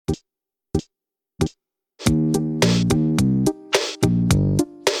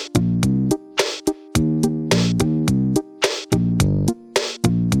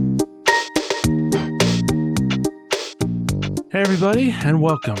everybody, and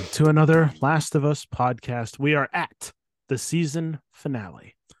welcome to another Last of Us podcast. We are at the season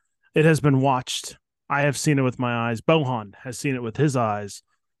finale. It has been watched. I have seen it with my eyes. Bohan has seen it with his eyes.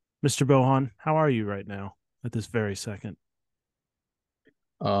 Mr. Bohan, how are you right now at this very second?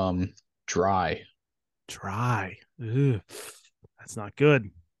 Dry. Dry. Ugh, that's not good.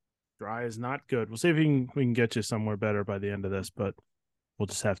 Dry is not good. We'll see if we can get you somewhere better by the end of this, but we'll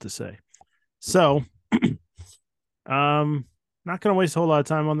just have to say. So, not going to waste a whole lot of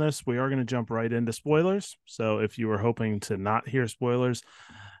time on this. We are going to jump right into spoilers. So if you were hoping to not hear spoilers,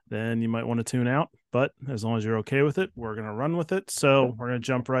 then you might want to tune out. But as long as you're okay with it, we're going to run with it. So we're going to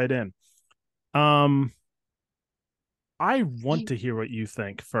jump right in. I want to hear what you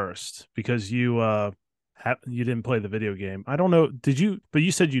think first because you didn't play the video game. I don't know. Did you? But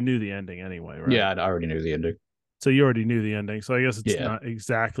you said you knew the ending anyway, right? Yeah, I already knew the ending. So you already knew the ending. So I guess it's Yeah. not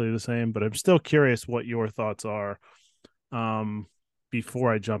exactly the same, but I'm still curious what your thoughts are.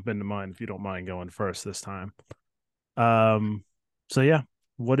 Before I jump into mine, if you don't mind going first this time. So yeah,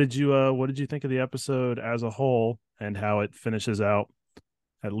 what did you think of the episode as a whole and how it finishes out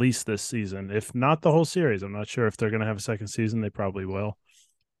at least this season, if not the whole series? I'm not sure if they're going to have a second season. They probably will.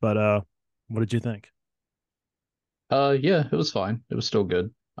 But what did you think? Yeah, it was fine. It was still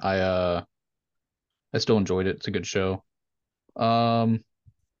good. I still enjoyed it. It's a good show. Um,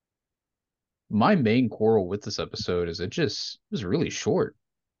 my main quarrel with this episode is it was really short.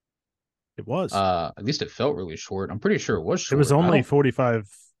 It was. At least it felt really short. I'm pretty sure it was It was short. I only don't, 45.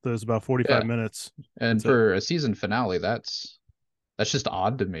 There was about 45 yeah. minutes. And That's it. for a season finale, that's just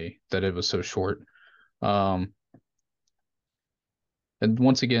odd to me that it was so short. Um, and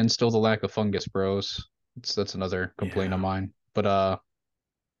once again, still the lack of fungus bros. That's another complaint of Yeah. mine. But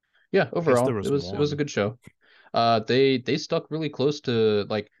yeah, I guess there overall, was it was a one. good show. They stuck really close to,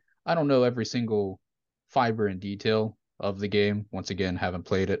 like, I don't know every single fiber and detail of the game. Once again, haven't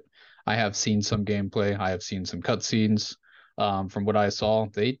played it. I have seen some gameplay. I have seen some cutscenes. From what I saw,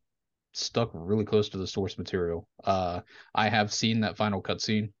 they stuck really close to the source material. I have seen that final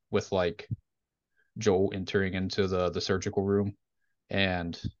cutscene with, like, Joel entering into the surgical room,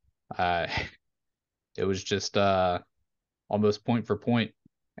 and uh, it was just almost point for point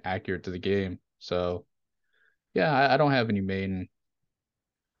accurate to the game. So yeah, I don't have any main,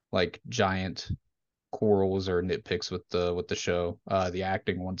 like, giant quarrels or nitpicks with the show. The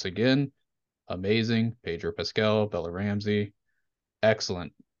acting, once again, amazing. Pedro Pascal, Bella Ramsey,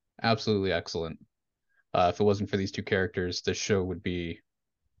 excellent, absolutely excellent. If it wasn't for these two characters, this show would be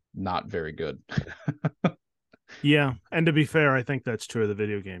not very good. Yeah, and to be fair, I think that's true of the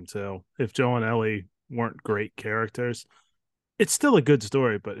video game too. If Joel and Ellie weren't great characters, it's still a good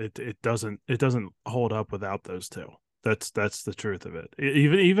story, but it doesn't hold up without those two. That's the truth of it.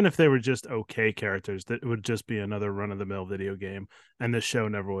 Even if they were just okay characters, that would just be another run of the mill video game, and this show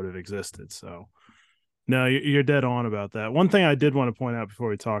never would have existed. So no, you're dead on about that. One thing I did want to point out before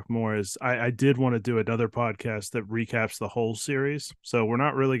we talk more is I did want to do another podcast that recaps the whole series. So we're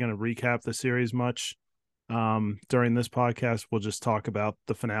not really going to recap the series much during this podcast. We'll just talk about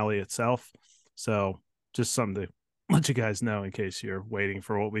the finale itself. So just something to let you guys know in case you're waiting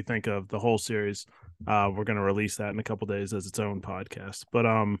for what we think of the whole series. We're going to release that in a couple days as its own podcast. But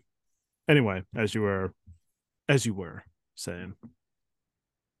anyway, as you were saying.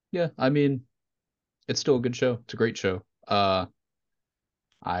 Yeah, I mean, it's still a good show. It's a great show. I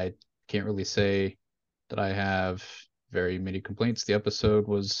can't really say that I have very many complaints. The episode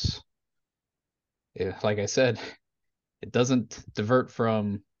was, yeah, like I said, it doesn't divert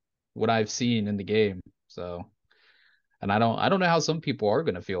from what I've seen in the game. So, and I don't know how some people are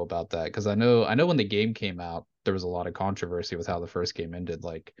going to feel about that, because I know when the game came out, there was a lot of controversy with how the first game ended.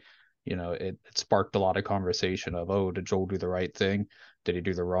 Like, it sparked a lot of conversation of, oh, did Joel do the right thing? Did he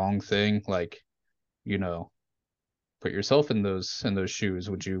do the wrong thing? Like, you know, put yourself in those shoes.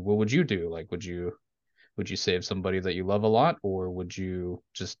 What would you do? Like, would you save somebody that you love a lot, or would you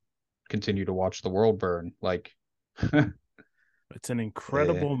just continue to watch the world burn? Like, It's an eh,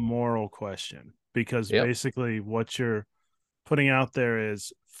 incredible moral question because yep. basically what you're putting out there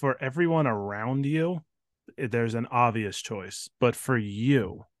is for everyone around you, there's an obvious choice, but for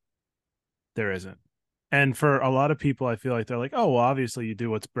you, there isn't. And for a lot of people, I feel like they're like, oh, well, obviously you do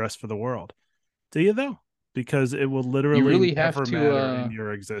what's best for the world. Do you though? Because it will You literally really have never to matter in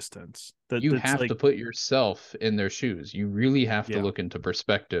your existence. That's like, put yourself in their shoes. You really have to yeah, look into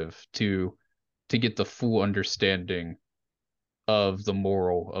perspective to get the full understanding of the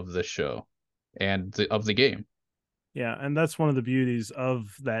moral of the show and of the game. yeah. And that's one of the beauties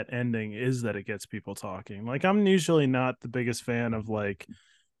of that ending is that it gets people talking. Like, I'm usually not the biggest fan of like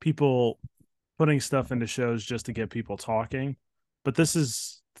people putting stuff into shows just to get people talking. but this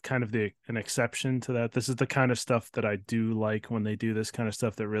is kind of the an exception to that. This is the kind of stuff that I do like when they do this kind of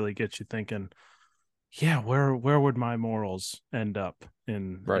stuff that really gets you thinking, yeah, where would my morals end up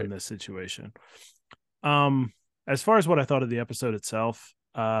in Right. this situation? Um, as far as what I thought of the episode itself,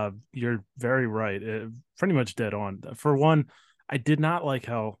 you're very right. Pretty much dead on. For one, I did not like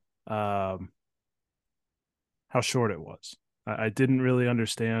how short it was. I didn't really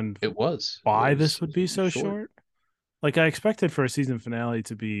understand It was. why this It would was be really so short. short. Like I expected for a season finale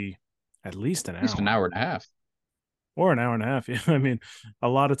to be at least an At least an hour hour and a half. or an hour and a half. Yeah, I mean, a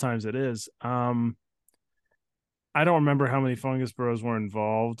lot of times it is. I don't remember how many Fungus Bros were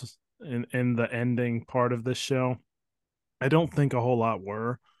involved in the ending part of this show. I don't think a whole lot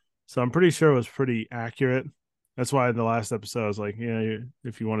were, so I'm pretty sure it was pretty accurate. That's why in the last episode I was like, yeah,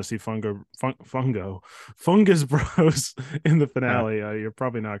 if you want to see Fungus Bros in the finale, you're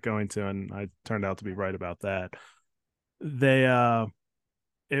probably not going to, and I turned out to be right about that. They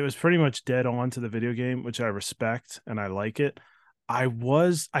It was pretty much dead on to the video game, which I respect and I like it. I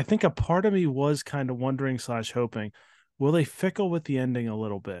think a part of me was kind of wondering slash hoping, will they fickle with the ending a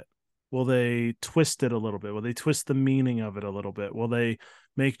little bit? Will they twist it a little bit? Will they twist the meaning of it a little bit? Will they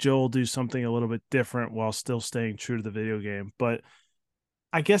make Joel do something a little bit different while still staying true to the video game? But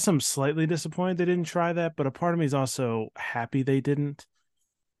I guess I'm slightly disappointed they didn't try that, but a part of me is also happy they didn't.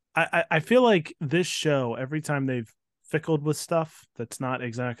 I feel like this show, every time they've fickled with stuff that's not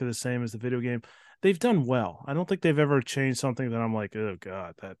exactly the same as the video game, they've done well. I don't think they've ever changed something that I'm like, oh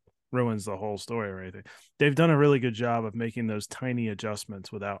God, that ruins the whole story or anything. They've done a really good job of making those tiny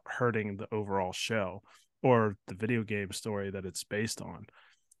adjustments without hurting the overall show or the video game story that it's based on.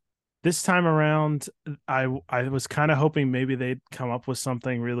 This time around, I was kind of hoping maybe they'd come up with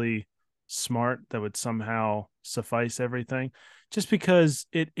something really smart that would somehow suffice everything, just because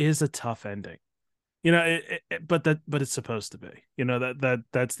it is a tough ending. But it's supposed to be.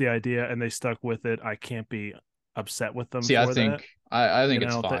 That's the idea, and they stuck with it. I can't be upset with them See, for that. I You think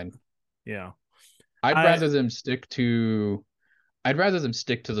it's know that. fine. Yeah. I'd I rather them stick to I'd rather them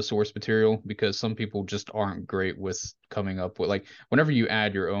stick to the source material because some people just aren't great with coming up with like whenever you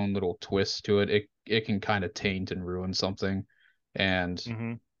add your own little twist to it, it can kind of taint and ruin something. And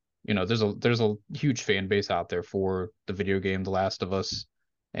mhm. there's a huge fan base out there for the video game The Last of Us,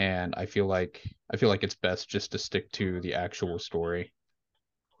 and I feel like it's best just to stick to the actual story.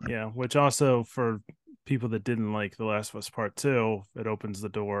 Yeah, which also for people that didn't like The Last of Us Part 2, it opens the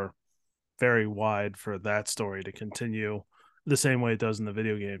door very wide for that story to continue the same way it does in the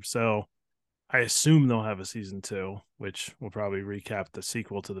video game. So I assume they'll have a season 2, which will probably recap the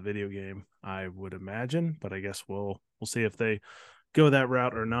sequel to the video game, I would imagine. But I guess we'll see if they go that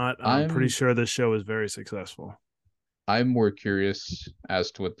route or not. I'm pretty I'm sure this show is very successful. I'm more curious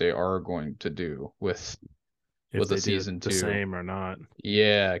as to what they are going to do If with a they do it season the two. same or not.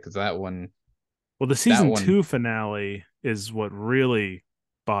 Yeah, because that one Well, the that season one 2 finale is what really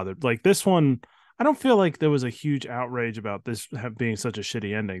bothered. Like this one, I don't feel like there was a huge outrage about this being such a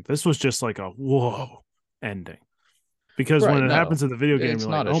shitty ending. This was just like a whoa ending. Because when right, it happens no. in the video game, It's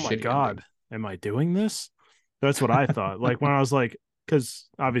you're like, not a oh my shitty God, ending. am I doing this? That's what I thought. Like when I was like, because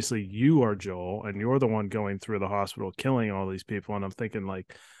obviously you are Joel and you're the one going through the hospital killing all these people. And I'm thinking,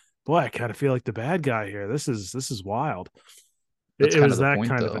 like, boy, I kind of feel like the bad guy here. This is wild. It, That's it kind of was the that point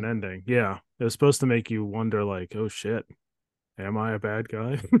kind of an though. ending. Yeah. It was supposed to make you wonder, like, oh shit, am I a bad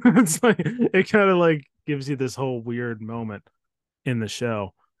guy? It's like it kind of like gives you this whole weird moment in the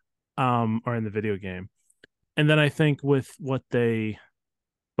show, or in the video game. And then I think with what they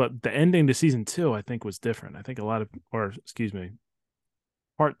but the ending to season 2, I think, was different. I think a lot of, or excuse me,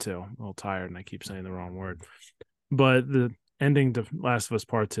 part 2. I'm a little tired and I keep saying the wrong word. But the ending to Last of Us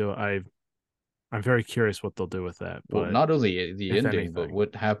Part 2, I'm very curious what they'll do with that. Well, But not only the if ending, but anything,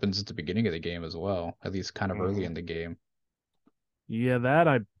 what happens at the beginning of the game as well, at least kind of early mhm. in the game. Yeah, that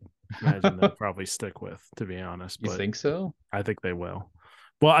I imagine they'll probably stick with, to be honest. You But think so? I think they will.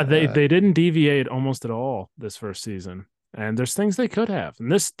 Well, they Uh, they didn't deviate almost at all this first season, and there's things they could have.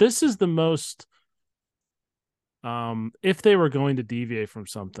 And this is the most. If they were going to deviate from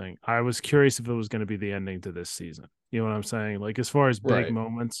something, I was curious if it was going to be the ending to this season. You know what I'm saying? Like as far as big right.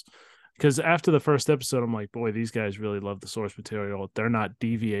 moments, because after the first episode, I'm like, boy, these guys really love the source material. They're not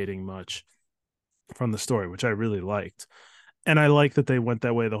deviating much from the story, which I really liked. And I like that they went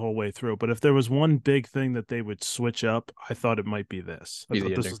that way the whole way through. But if there was one big thing that they would switch up, I thought it might be this. I Be the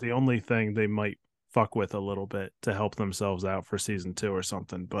thought this ending. was the only thing they might fuck with a little bit to help themselves out for season 2 or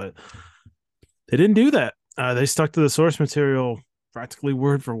something. But they didn't do that. They stuck to the source material practically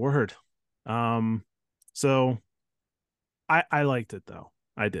word for word. So I liked it though.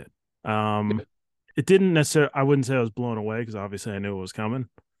 I did. Um, Yeah. it didn't necessarily. I wouldn't say I was blown away because obviously I knew it was coming.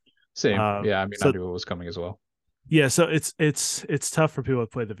 Same. Yeah, I mean, I So knew it was coming as well. yeah, so it's tough for people to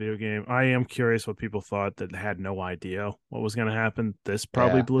play the video game. I am curious what people thought that had no idea what was going to happen. This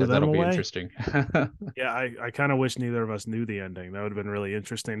probably Yeah, blew them that'll be away. interesting. Yeah, I kind of wish neither of us knew the ending. That would have been really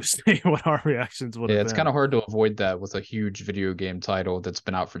interesting to see what our reactions would Yeah, have it's kind been. of hard to avoid that with a huge video game title that's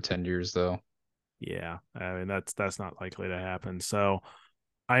been out for 10 years, though. Yeah, I mean that's not likely to happen. So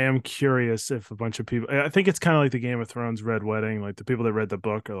I am curious if a bunch of people. I think it's kind of like the Game of Thrones Red Wedding. Like the people that read the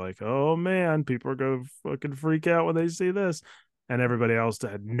book are like, "Oh man, people are gonna fucking freak out when they see this," and everybody else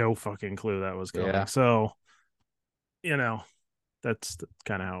had no fucking clue that was coming. Yeah. So you know, that's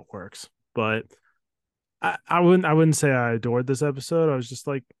kind of how it works. But I wouldn't say I adored this episode. I was just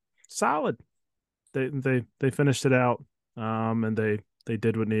like solid. They finished it out, and they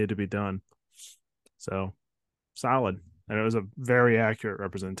did what needed to be done. So solid. And it was a very accurate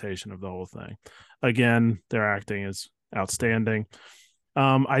representation of the whole thing. Again, their acting is outstanding.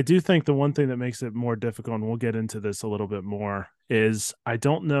 I do think the one thing that makes it more difficult, and we'll get into this a little bit more, is I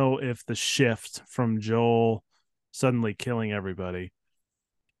don't know if the shift from Joel suddenly killing everybody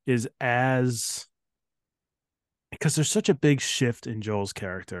is as because there's such a big shift in Joel's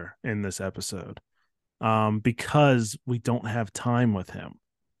character in this episode. Because we don't have time with him.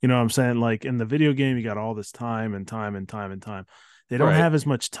 You know what I'm saying? Like in the video game, you got all this time and time and time and time. They don't Right. have as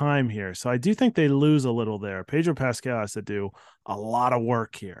much time here. So I do think they lose a little there. Pedro Pascal has to do a lot of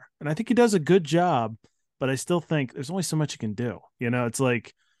work here. And I think he does a good job, but I still think there's only so much you can do. You know, it's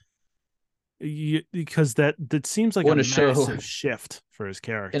like because that seems like Well, a in a show, massive shift for his in a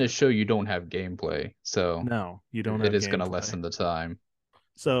character. show, you don't have gameplay, so No, you don't it have is going to gameplay. lessen the time.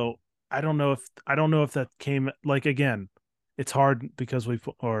 So I don't know if that came like again, it's hard because I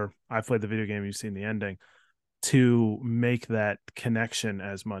played the video game, you've seen the ending to make that connection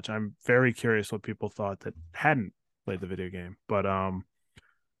as much. I'm very curious what people thought that hadn't played the video game, but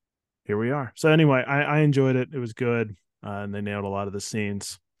here we are. So anyway, I enjoyed it. It was good, and they nailed a lot of the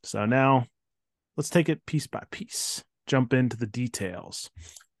scenes. So now let's take it piece by piece, jump into the details,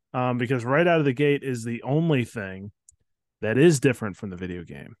 because right out of the gate is the only thing that is different from the video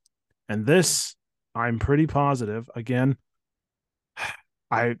game. And this, I'm pretty positive. Again,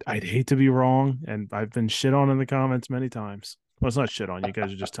 I'd hate to be wrong, and I've been shit on in the comments many times. Well, it's not shit on. You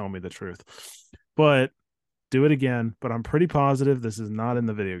guys are just telling me the truth. But do it again. But I'm pretty positive this is not in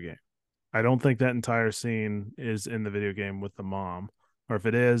the video game. I don't think that entire scene is in the video game with the mom. Or if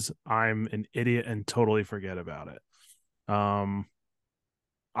it is, I'm an idiot and totally forget about it. Um,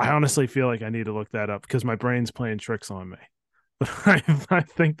 I honestly feel like I need to look that up because my brain's playing tricks on me. But I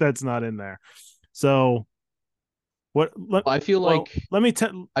think that's not in there. So what? I feel Well, like let me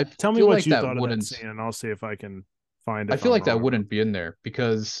I tell me feel what like you that thought of that wouldn't scene, and I'll see if I can find I if feel I'm like that wrong. wouldn't be in there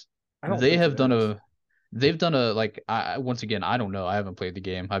because I don't they think have it done is. a they've done a like once again, I don't know. I haven't played the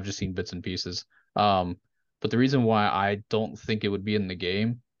game. I've just seen bits and pieces. Um, but the reason why I don't think it would be in the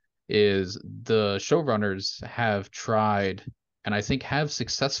game is the showrunners have tried and I think have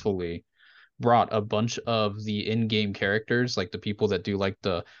successfully brought a bunch of the in-game characters, like the people that do like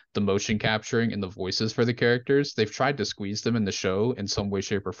the motion capturing and the voices for the characters. They've tried to squeeze them in the show in some way,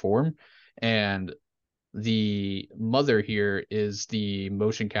 shape, or form. And the mother here is the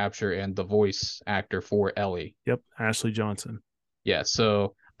motion capture and the voice actor for Ellie. Yep, Ashley Johnson. Yeah,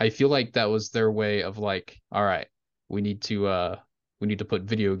 so I feel like that was their way of like, all right, we need to put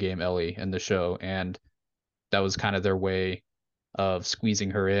video game Ellie in the show, and that was kind of their way of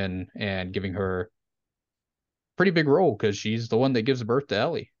squeezing her in and giving her pretty big role because she's the one that gives birth to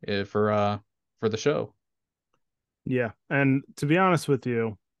Ellie for the show. Yeah, and to be honest with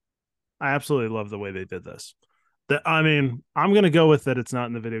you, I absolutely love the way they did this. That I mean, I'm gonna go with that. It's not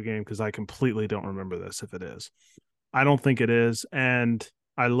in the video game because I completely don't remember this. If it is, I don't think it is, and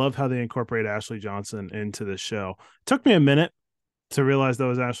I love how they incorporate Ashley Johnson into this show. It took me a minute to realize that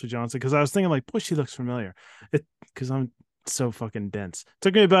was Ashley Johnson because I was thinking like, boy, she looks familiar. It because I'm so fucking dense. It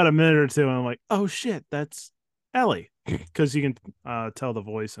took me about a minute or two, and I'm like, oh shit, that's Ellie because you can tell the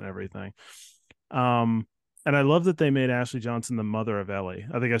voice and everything. Um, and I love that they made Ashley Johnson the mother of Ellie.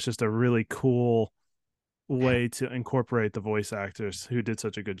 I think that's just a really cool way to incorporate the voice actors who did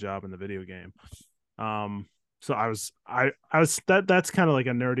such a good job in the video game. Um, so I was that's kind of like a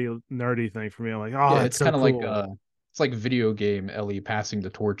nerdy thing for me. I'm like, oh, Yeah, that's it's so kind of like cool. it's like video game Ellie passing the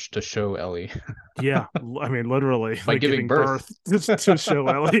torch to show Ellie Yeah, I mean, literally, by like giving giving birth. birth to show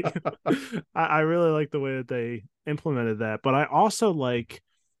Ellie. I really like the way that they implemented that, but I also like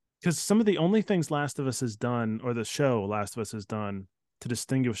because some of the only things Last of Us has done, or the show Last of Us has done to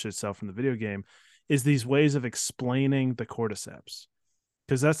distinguish itself from the video game, is these ways of explaining the cordyceps.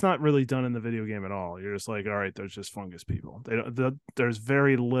 because that's not really done in the video game at all. You're just like, all right, there's just fungus people. There's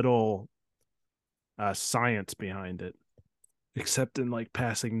very little science behind it, except in like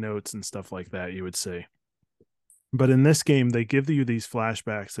passing notes and stuff like that. You would see, but in this game, they give you these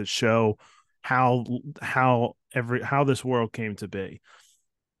flashbacks that show how how this world came to be.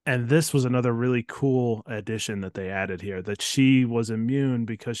 And this was another really cool addition that they added here, that she was immune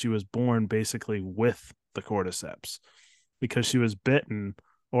because she was born basically with the cordyceps, because she was bitten,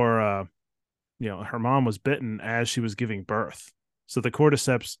 or her mom was bitten as she was giving birth. So the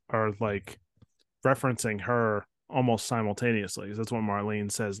cordyceps are like referencing her almost simultaneously. That's what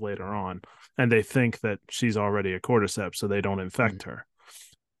Marlene says later on. And they think that she's already a cordyceps, so they don't Mm. infect her.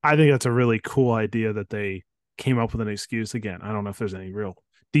 I think that's a really cool idea that they came up with an excuse. Again, I don't know if there's any real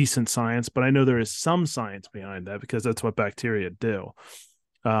decent science, but I know there is some science behind that because that's what bacteria do.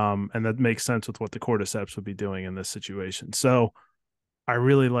 And that makes sense with what the cordyceps would be doing in this situation. So I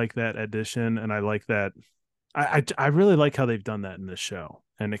really like that addition, and I like that. I really like how they've done that in this show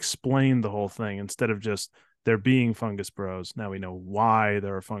and explained the whole thing instead of just there being fungus bros. Now we know why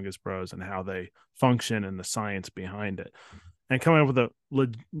there are fungus bros and how they function and the science behind it, and coming up with a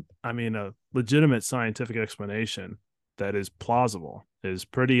legitimate scientific explanation that is plausible is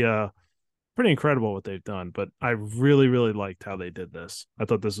pretty incredible what they've done. But I really, really liked how they did this. I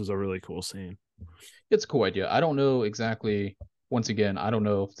thought this was a really cool scene. It's a cool idea. I don't know exactly. Once again, I don't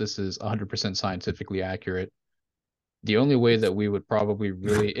know if this is 100% scientifically accurate. The only way It's that we would probably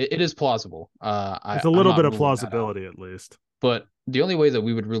really it is plausible. it's a I'm little bit not of ruling that out. plausibility at least. But the only way that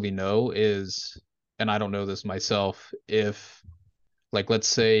we would really know is, and I don't know this myself, if like let's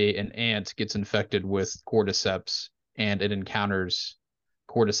say an ant gets infected with cordyceps and it encounters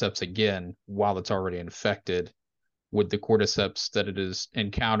cordyceps again while it's already infected, would the cordyceps that it is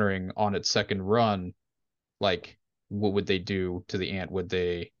encountering on its second run, like what would they do to the ant? Would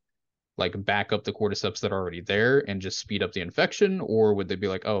they like back up the cordyceps that are already there and just speed up the infection, or would they be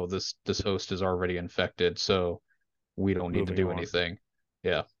like, oh, this host is already infected, so we don't need to Moving do on. anything?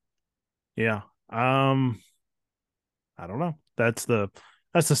 Yeah. Yeah. I don't know. That's the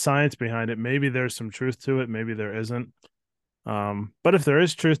science behind it. Maybe there's some truth to it. Maybe there isn't. But if there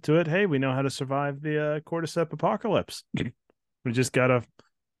is truth to it, hey, we know how to survive the cordyceps apocalypse. We just gotta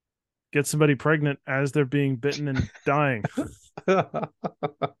get somebody pregnant as they're being bitten and dying.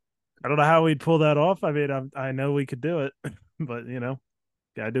 I don't know how we'd pull that off. I mean, I know we could do it, but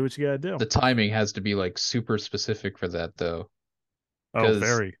gotta do what you gotta do. The timing has to be like super specific for that though, Oh, because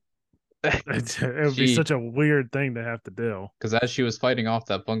very. It would be she such a weird thing to have to do. because as she was fighting off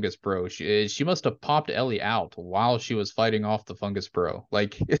that fungus bro, she must have popped Ellie out while she was fighting off the fungus bro.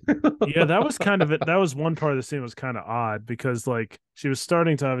 Like, Yeah, that was kind of it. That was one part of the scene was kind of odd because like she was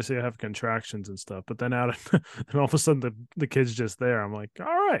starting to obviously have contractions and stuff, but then then all of a sudden the kid's just there. I'm like, all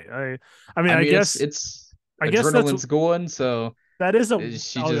right. I mean, I I mean, guess it's I guess adrenaline's going, so that is a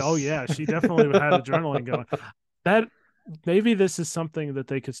she oh just yeah, she definitely had adrenaline going. That maybe this is something that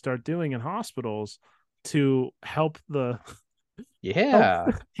they could start doing in hospitals to help yeah,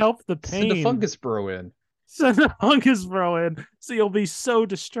 help the send a pain. fungus bro in. Send the fungus bro in, so you'll be so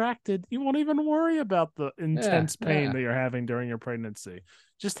distracted you won't even worry about the Yeah, intense pain yeah. that you're having during your pregnancy.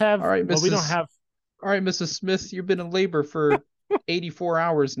 Just All have right, well, we don't Mrs. have. All right, Mrs. Smith, you've been in labor for 84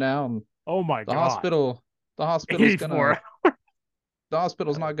 hours now, and Oh my the god, hospital, the hospital's gonna, 84. the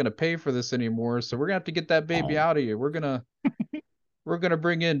hospital's not gonna pay for this anymore. So we're gonna have to get that baby Oh, out of here. We're gonna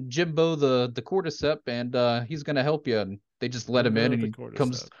bring in Jimbo the cordyceps, and he's gonna help you. And they just let him in, Jimbo and the he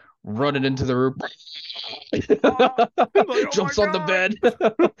comes cordyceps. running into the room, Oh, like, oh my jumps on the god.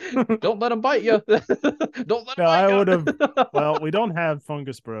 bed. Don't let him bite you. Don't let him No, bite I would have. you. Well, we don't have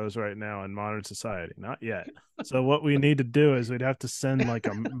fungus bros right now in modern society, not yet. So what we need to do is we'd have to send like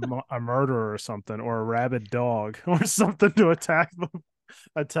a murderer or something, or a rabid dog or something to attack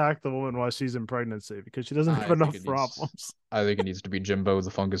the woman while she's in pregnancy because she doesn't have I think enough it needs. problems. I think it needs to be Jimbo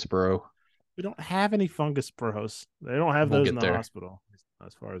the fungus bro. We don't have any fungus bros. They don't have We'll those in get the there. hospital,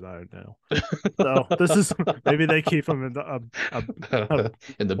 as far as I know. So this is maybe they keep them in a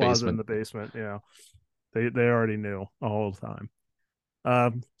In the closet in basement. the basement. They already knew the whole time.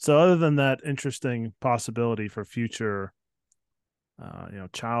 So other than that interesting possibility for future,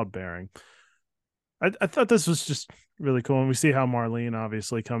 childbearing, I thought this was just really cool, and we see how Marlene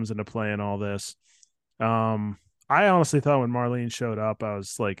obviously comes into play in all this. Um, I honestly thought when Marlene showed up, I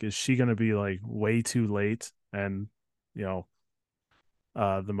was like, is she going to be like way too late? And you know,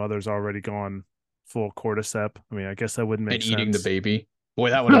 the mother's already gone full cordyceps. I mean, I guess that wouldn't And make eating the sense. baby. Boy,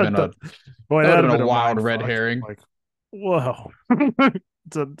 Boy, that would that'd have have been been a a wild mind red fuck. herring. Like, whoa,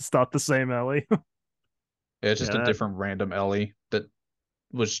 it's not the same Ellie. Yeah, it's just a Yeah, different random Ellie that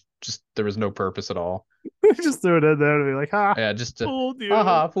was just there was no purpose at all. Just threw it in there to be like, ha, Yeah, just to, fooled you.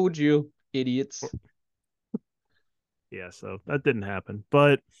 haha, fooled you, idiots. Yeah, so that didn't happen.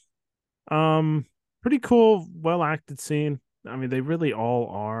 But um pretty cool, well acted scene. I mean, they really all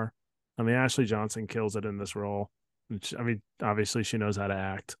are. I mean, Ashley Johnson kills it in this role. Which, I mean, obviously she knows how to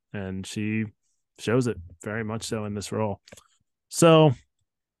act and she shows it very much so in this role. So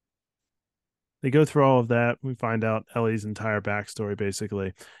they go through all of that. We find out Ellie's entire backstory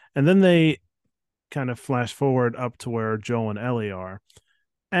basically. And then they kind of flash forward up to where Joel and Ellie are.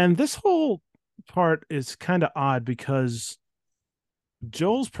 And this whole part is kind of odd because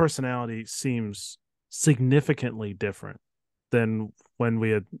Joel's personality seems significantly different than when we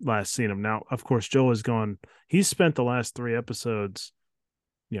had last seen him. Now, of course, Joel has gone, he's spent the last three episodes,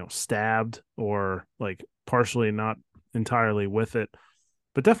 stabbed or like partially not entirely with it,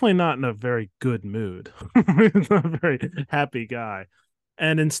 but definitely not in a very good mood. He's not a very happy guy.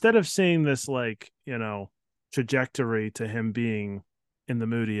 And instead of seeing this, like, trajectory to him being in the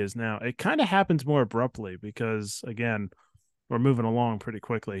mood he is now, it kind of happens more abruptly because, again, we're moving along pretty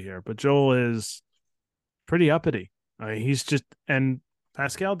quickly here. But Joel is pretty uppity. I mean, he's just, and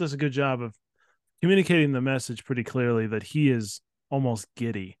Pascal does a good job of communicating the message pretty clearly that he is almost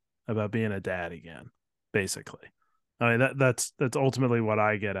giddy about being a dad again, basically. I mean, that's ultimately what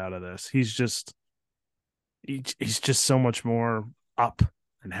I get out of this. He's just so much more up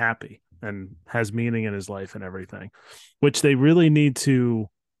and happy and has meaning in his life and everything, which they really need to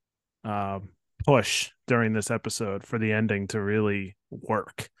uh, push during this episode for the ending to really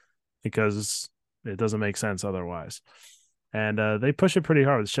work because it doesn't make sense otherwise. And they push it pretty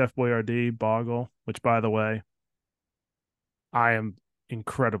hard with Chef Boyardee, Boggle, which, by the way, I am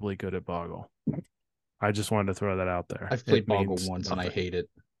incredibly good at Boggle. I just wanted to throw that out there. I've played It Boggle means once and I nothing. hate it.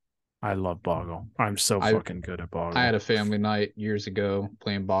 I love Boggle. I'm so I fucking good at I Boggle. had a family night years ago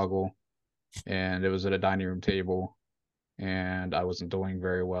playing Boggle, and it was at a dining room table, and I wasn't doing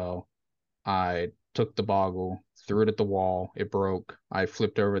very well. I took the Boggle, threw it at the wall. It broke. I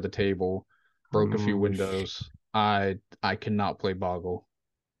flipped over the table, broke a few Mm. windows. I cannot play Boggle.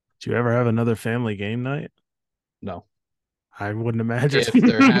 Do you ever have another family game night? No. I wouldn't imagine. If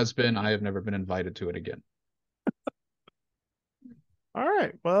there has been, I have never been invited to it again. All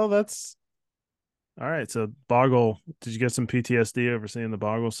right. Well, that's all right. So Boggle, did you get some PTSD over seeing the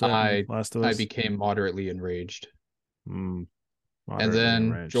Boggle set in I Last of I Us? became moderately enraged. Mm, And moderately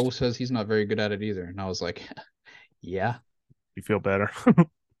then Joel enraged. says he's not very good at it either. And I was like, yeah. You feel better?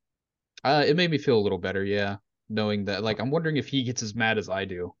 It made me feel a little better, yeah, knowing that. Like, I'm wondering if he gets as mad as I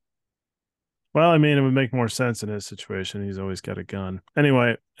do. Well, I mean, it would make more sense in his situation. He's always got a gun.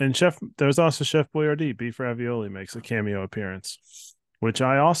 Anyway, and there's also Chef Boyardee. Beef ravioli makes a cameo appearance, which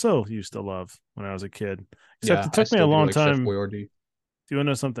I also used to love when I was a kid. Except Yeah, it I took me a still do long like Chef time. Boyardee. Do you want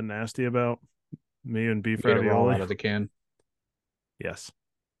to know something nasty about me and beef You ate it raw ravioli? out of the can. Yes.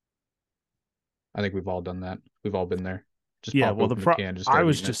 I think we've all done that. We've all been there. Just Yeah. pop Well, open the can, just I start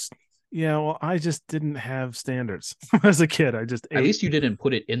was eating it. just yeah. Well, I just didn't have standards as a kid. I just At ate. least you didn't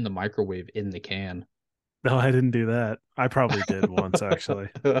put it in the microwave in the can. No, I didn't do that. I probably did once actually.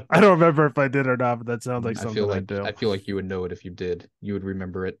 I don't remember if I did or not, but that sounds like something I'd do. I feel like you would know it if you did. You would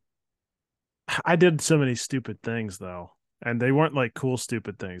remember it. I did so many stupid things though. And they weren't like cool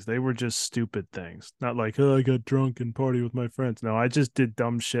stupid things. They were just stupid things. Not like, oh, I got drunk and party with my friends. No, I just did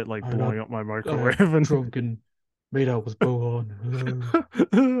dumb shit like blowing up my I got microwave and drunk and made out with Bohan.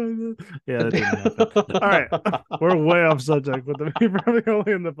 yeah, that didn't happen. All right. We're way off subject with the beef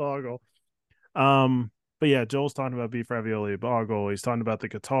ravioli and the boggle. But yeah, Joel's talking about beef ravioli boggle. He's talking about the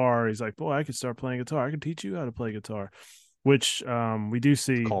guitar. He's like, boy, I could start playing guitar. I could teach you how to play guitar. Which we do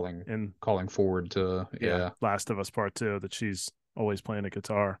see calling in calling forward to, yeah, yeah. Last of Us Part Two that she's always playing a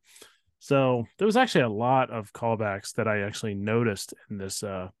guitar. So there was actually a lot of callbacks that I actually noticed in this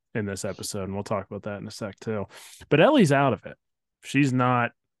episode, and we'll talk about that in a sec too. But Ellie's out of it. She's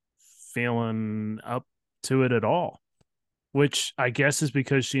not feeling up to it at all, which I guess is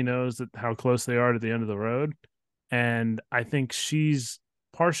because she knows that how close they are to the end of the road. And I think she's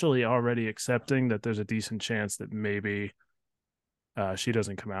partially already accepting that there's a decent chance that maybe she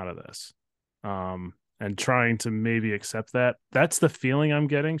doesn't come out of this. And trying to maybe accept that. That's the feeling I'm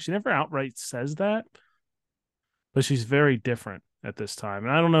getting. She never outright says that, but she's very different at this time.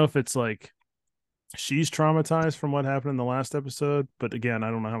 And I don't know if it's like she's traumatized from what happened in the last episode, but again, I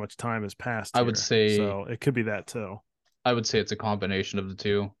don't know how much time has passed I would here. say So it could be that too. I would say it's a combination of the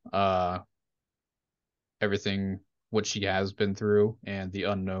two. Everything what she has been through and the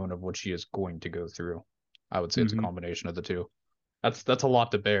unknown of what she is going to go through. I would say it's a Mm-hmm. combination of the two. That's a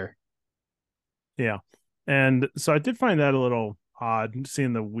lot to bear. Yeah. And so I did find that a little odd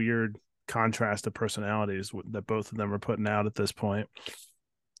seeing the weird contrast of personalities that both of them are putting out at this point.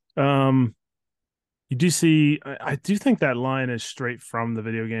 Um, you do see, I do think that line is straight from the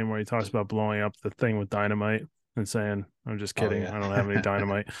video game where he talks about blowing up the thing with dynamite and saying, "I'm just Oh kidding, yeah. I don't have any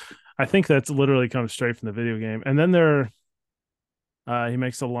dynamite." I think that's literally comes straight from the video game. And then he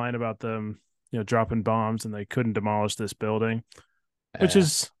makes a line about them, dropping bombs and they couldn't demolish this building, which Yeah.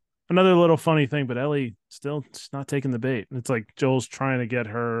 is another little funny thing. But Ellie still just not taking the bait. It's like Joel's trying to get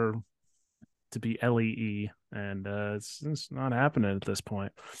her to be Ellie, and it's not happening at this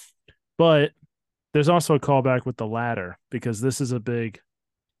point. But there's also a callback with the ladder because this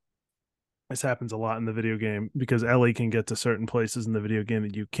happens a lot in the video game because Ellie can get to certain places in the video game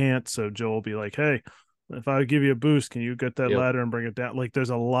that you can't. So Joel will be like, "Hey, if I give you a boost, can you get that Yep. ladder and bring it down?" Like there's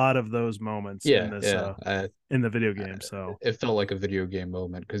a lot of those moments in Yeah, this yeah. in the video game. So It felt like a video game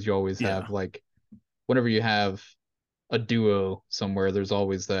moment because you always yeah. have like whenever you have a duo somewhere, there's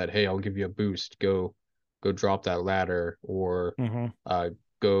always that, hey, I'll give you a boost. Go drop that ladder or Mm-hmm. uh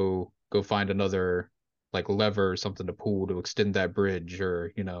go find another like lever or something to pull to extend that bridge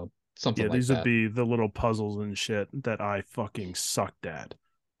or, something Yeah, like these would that. be the little puzzles and shit that I fucking sucked at.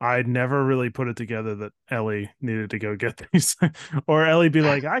 I'd never really put it together that Ellie needed to go get these, or Ellie be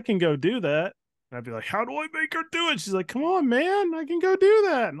like, "I can go do that." And I'd be like, "How do I make her do it?" She's like, "Come on, man, I can go do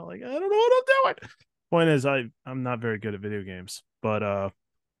that." And I'm like, "I don't know what I'm doing." Point is, I'm not very good at video games, but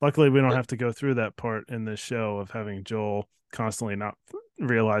luckily we don't have to go through that part in this show of having Joel constantly not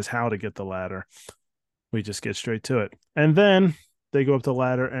realize how to get the ladder. We just get straight to it. And then they go up the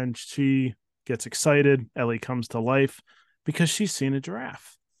ladder and she gets excited. Ellie comes to life because she's seen a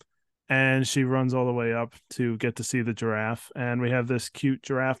giraffe. And she runs all the way up to get to see the giraffe. And we have this cute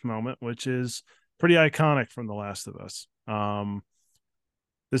giraffe moment, which is pretty iconic from The Last of Us.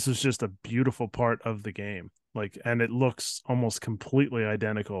 This is just a beautiful part of the game. Like, and it looks almost completely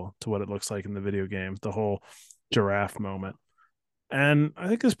identical to what it looks like in the video game, the whole giraffe moment. And I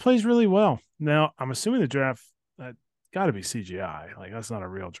think this plays really well. Now, I'm assuming the giraffe that got to be CGI. Like that's not a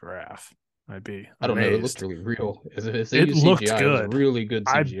real giraffe. I'd be I don't know. It looked amazed. really real. If they It use looked CGI, it was good. really good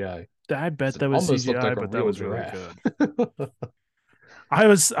I CGI. I bet It that was almost looked CGI, like a but that real was really giraffe. good. I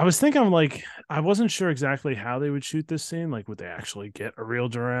was thinking like I wasn't sure exactly how they would shoot this scene. Like would they actually get a real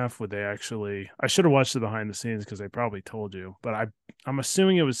giraffe? Would they actually I should have watched the behind the scenes because they probably told you, but I'm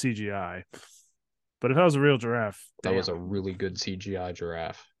assuming it was CGI. But if that was a real giraffe, That was a damn. really good CGI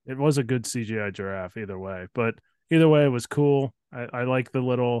giraffe. It was a good CGI giraffe either way. But either way, it was cool. I like the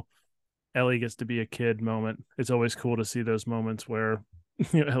little Ellie gets to be a kid moment. It's always cool to see those moments where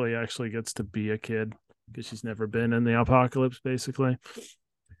Ellie actually gets to be a kid because she's never been in the apocalypse, basically.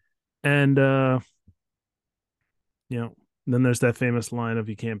 And you know, then there's that famous line of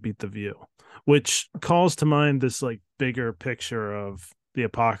 "You can't beat the view," which calls to mind this like bigger picture of the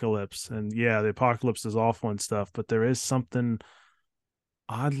apocalypse. And yeah, the apocalypse is awful and stuff, but there is something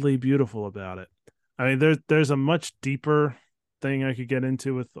oddly beautiful about it. I mean, there's a much deeper thing I could get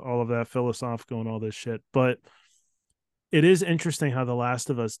into with all of that philosophical and all this shit, but it is interesting how The Last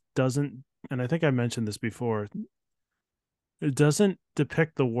of Us doesn't, and I think I mentioned this before, it doesn't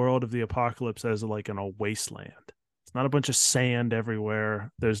depict the world of the apocalypse as like in a wasteland. It's not a bunch of sand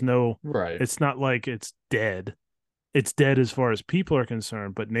everywhere. There's no, Right. it's not like it's dead. It's dead as far as people are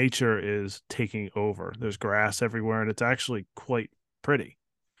concerned, but nature is taking over. There's grass everywhere, and it's actually quite pretty,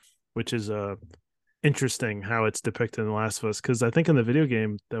 which is interesting how it's depicted in The Last of Us. Because I think in the video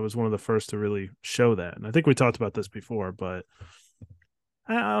game that was one of the first to really show that, and I think we talked about this before, but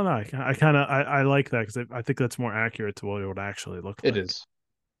I don't know. I kind of I like that because I think that's more accurate to what it would actually look It like. is.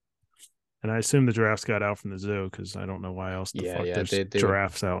 And I assume the giraffes got out from the zoo because I don't know why else the Yeah, fuck yeah. there's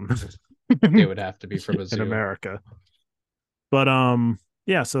giraffes out They in would have to be from a zoo. America. But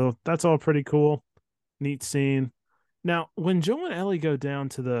yeah, so that's all pretty cool. Neat scene. Now, when Joel and Ellie go down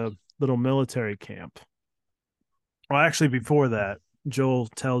to the little military camp, well, actually, before that, Joel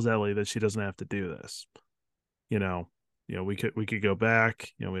tells Ellie that she doesn't have to do this. You know, we could go back.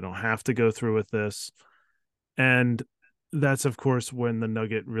 We don't have to go through with this. And that's of course when the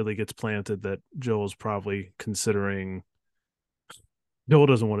nugget really gets planted that Joel's probably considering. Joel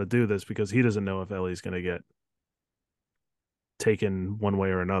doesn't want to do this because he doesn't know if Ellie's going to get taken one way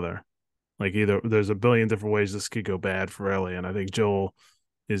or another. Like either there's a billion different ways this could go bad for Ellie, and I think Joel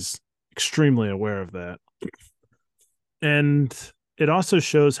is extremely aware of that. And it also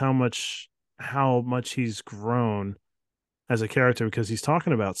shows how much he's grown as a character because he's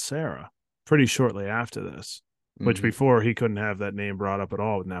talking about Sarah pretty shortly after this, which Hmm. before he couldn't have that name brought up at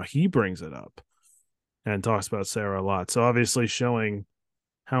all. Now he brings it up and talks about Sarah a lot. So obviously showing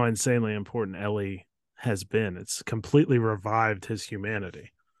how insanely important Ellie has been. It's completely revived his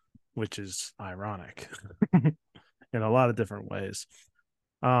humanity, which is ironic in a lot of different ways.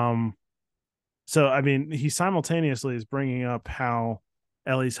 Um, so I mean, he simultaneously is bringing up how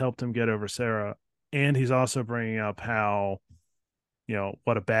Ellie's helped him get over Sarah, and he's also bringing up how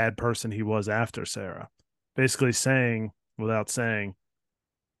what a bad person he was after Sarah. Basically saying without saying,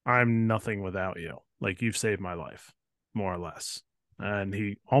 I'm nothing without you. Like you've saved my life, more or less. And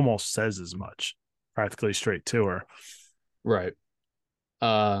he almost says as much, practically straight to her. Right.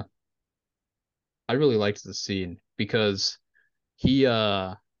 Uh, I really liked the scene because he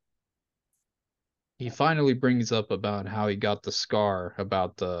uh he finally brings up about how he got the scar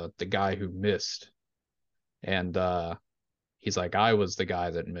about the guy who missed, and he's like, I was the guy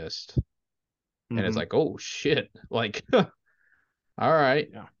that missed, and it's Mm-hmm. like, oh shit, like, all right.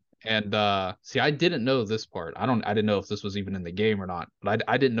 Yeah. And see, I didn't know this part. I didn't know if this was even in the game or not, but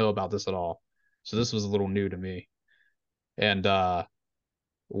I didn't know about this at all. So this was a little new to me. And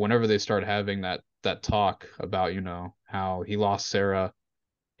whenever they start having that talk about, how he lost Sarah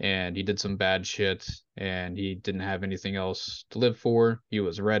and he did some bad shit and he didn't have anything else to live for, he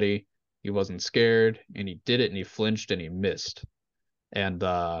was ready, he wasn't scared, and he did it and he flinched and he missed. And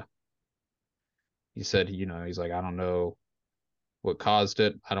he said, he's like, I don't know what caused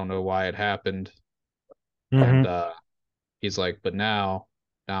it. I don't know why it happened. And Mm-hmm. he's like, but now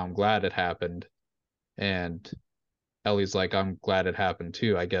I'm glad it happened. And Ellie's like, I'm glad it happened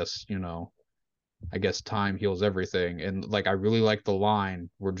too. I guess time heals everything. And like, I really like the line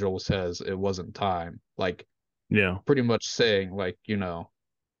where Joel says it wasn't time. Like, Yeah. pretty much saying, like,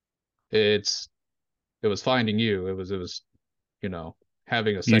 it's, it was finding you. It was, you know,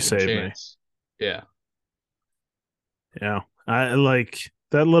 having a You second saved me. chance. Yeah. Yeah. I like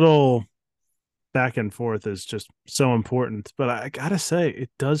that little back and forth is just so important. But I gotta say, it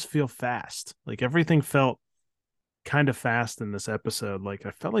does feel fast. Like everything felt kind of fast in this episode. Like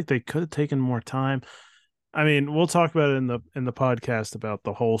I felt like they could have taken more time. I mean, we'll talk about it in the podcast about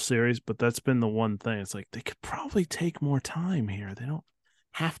the whole series, but that's been the one thing. It's like they could probably take more time here. They don't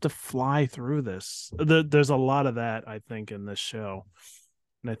have to fly through this. There's a lot of that, I think, in this show,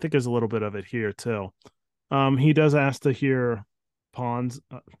 and I think there's a little bit of it here too. He does ask to hear puns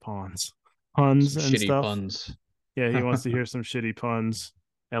Some and shitty stuff. puns. Yeah, he wants to hear some shitty puns.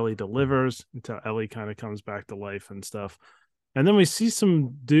 Ellie delivers until Ellie kind of comes back to life and stuff. And then we see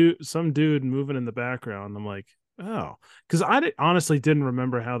some dude moving in the background. I'm like, oh, because honestly didn't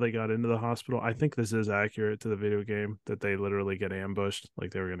remember how they got into the hospital. I think this is accurate to the video game that they literally get ambushed,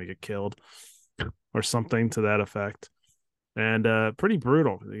 like they were going to get killed or something to that effect. And pretty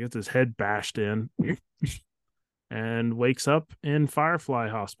brutal. He gets his head bashed in and wakes up in Firefly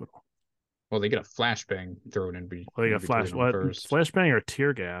Hospital. Well, they get a flashbang thrown Well, they in got between them first. flashbang or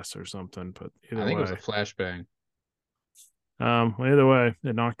tear gas or something, but I either think it was a way, flashbang. either way,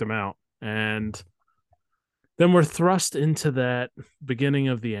 it knocked him out, and then we're thrust into that beginning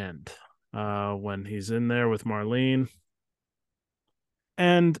of the end, when he's in there with Marlene,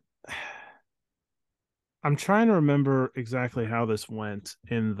 and I'm trying to remember exactly how this went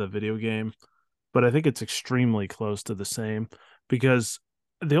in the video game, but I think it's extremely close to the same because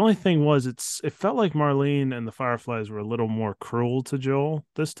the only thing was it felt like Marlene and the Fireflies were a little more cruel to Joel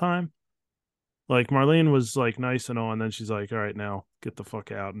this time. Like Marlene was like nice and all, and then she's like, "All right, now get the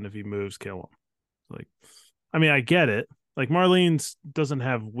fuck out, and if he moves, kill him." Like, I mean, I get it. Like Marlene's doesn't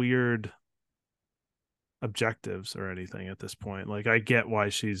have weird objectives or anything at this point. Like, I get why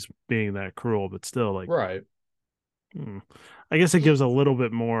she's being that cruel, but still, like, Right. hmm. I guess it gives a little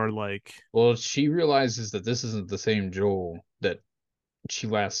bit more like, Well, she realizes that this isn't the same Joel that she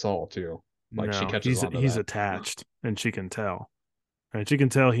last saw too. Like she no, catches he's on to he's that. attached, and she can tell, and she can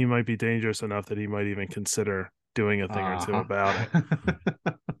tell he might be dangerous enough that he might even consider doing a thing or two Uh-huh. about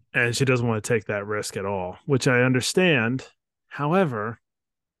it. And she doesn't want to take that risk at all, which I understand. However,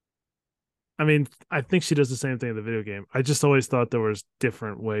 I mean, I think she does the same thing in the video game. I just always thought there was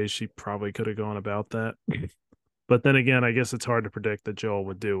different ways she probably could have gone about that. But then again, I guess it's hard to predict that Joel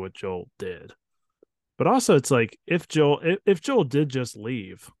would do what Joel did. But also, it's like if Joel did just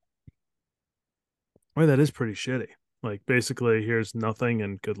leave, well, that is pretty shitty. Like basically, here's nothing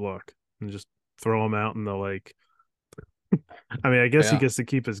and good luck, and just throw him out in the like. I mean, I guess he Yeah. gets to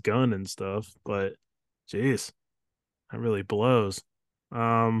keep his gun and stuff, but geez, that really blows.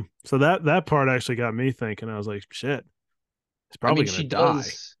 So that part actually got me thinking. I was like, shit, he's I probably mean, gonna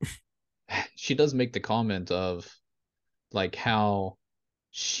die. she does make the comment of like how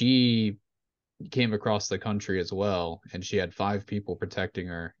she came across the country as well and she had five people protecting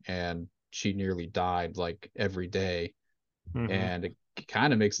her and she nearly died like every day Mm-hmm. and it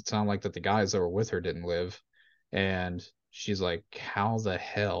kind of makes it sound like that the guys that were with her didn't live. And she's like, "How the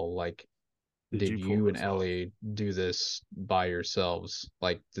hell, like, Did did you pull you and this off? Ellie do this by yourselves?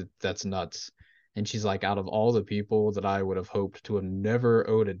 Like, that's nuts." And she's like, "Out of all the people that I would have hoped to have never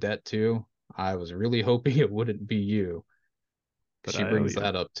owed a debt to, I was really hoping it wouldn't be you." But She I owe brings you.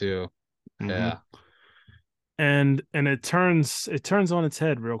 that up too. Mm-hmm. Yeah. And it turns on its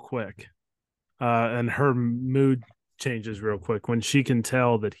head real quick. And her mood changes real quick when she can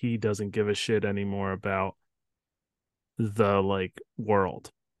tell that he doesn't give a shit anymore about the like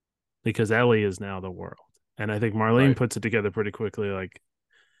world, because Ellie is now the world. And I think Marlene Right. puts it together pretty quickly, like,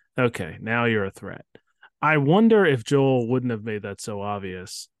 okay, now you're a threat. I wonder if Joel wouldn't have made that so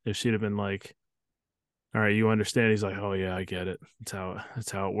obvious if she'd have been like, all right, you understand. He's like, oh yeah, I get it.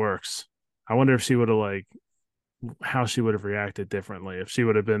 That's how it works. I wonder if she would have like how she would have reacted differently if she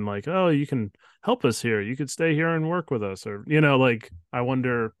would have been like, oh, you can help us here. You could stay here and work with us. Or, like, I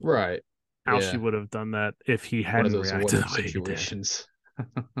wonder Right. how she Yeah. would have done that if he One of hadn't those what reacted if the way he did. situations.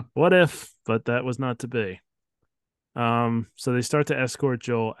 What if? But that was not to be. So they start to escort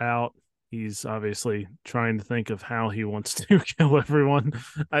Joel out. He's obviously trying to think of how he wants to kill everyone.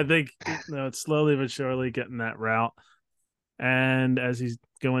 I think it's slowly but surely getting that route. And as he's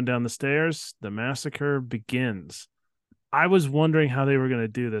going down the stairs, the massacre begins. I was wondering how they were going to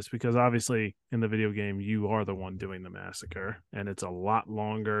do this because obviously in the video game you are the one doing the massacre and it's a lot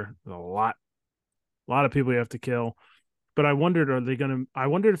longer, a lot of people you have to kill. But I wondered if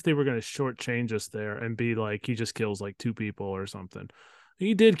they were going to shortchange us there and be like he just kills like two people or something.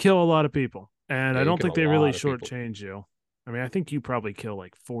 He did kill a lot of people, and Yeah, I you don't kill think a they really lot of people. shortchange you. I mean, I think you probably kill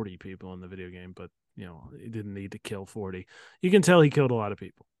like 40 people in the video game, but he didn't need to kill 40. You can tell he killed a lot of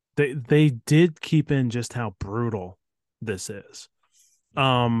people. They did keep in just how brutal this is.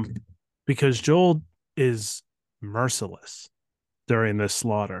 Um because Joel is merciless during this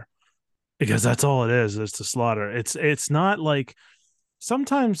slaughter, because that's all it is. It's the slaughter. It's not like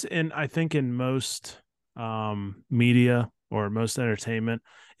sometimes I think in most media or most entertainment,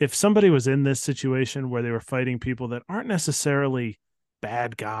 if somebody was in this situation where they were fighting people that aren't necessarily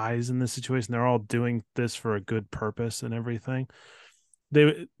bad guys in this situation, they're all doing this for a good purpose and everything,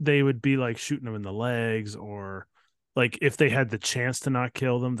 they would be like shooting them in the legs, or like if they had the chance to not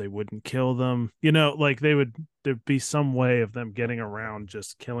kill them they wouldn't kill them, like there'd be some way of them getting around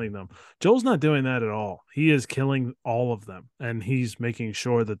just killing them. Joel's not doing that at all. He is killing all of them and he's making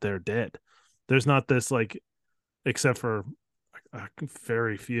sure that they're dead. There's not this like, except for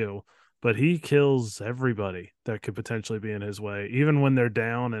very few, but he kills everybody that could potentially be in his way. Even when they're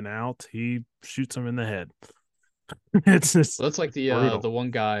down and out, he shoots them in the head. It's just Well, that's like brutal. the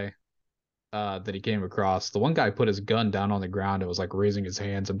one guy that he came across. The one guy put his gun down on the ground and was like raising his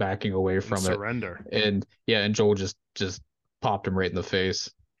hands and backing away And from it. surrender. And yeah, and Joel just popped him right in the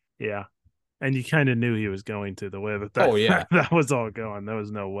face. Yeah. And you kind of knew he was going to, the way that Oh that, yeah. that was all going. There was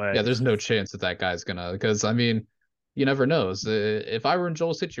no way. Yeah, there's no chance that that guy's gonna, because I mean, you never knows. If I were in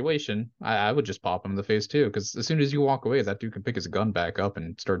Joel's situation, I would just pop him in the face too, because as soon as you walk away, that dude can pick his gun back up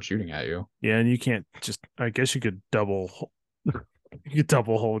and start shooting at you. Yeah, and you can't just, I guess you could double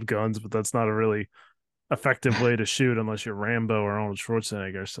hold guns, but that's not a really effective way to shoot unless you're Rambo or Arnold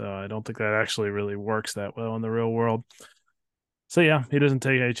Schwarzenegger. So I don't think that actually really works that well in the real world. So yeah, he doesn't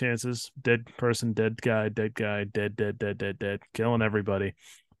take any chances. Dead person, dead guy, dead guy, dead, dead, dead, dead, dead, killing everybody.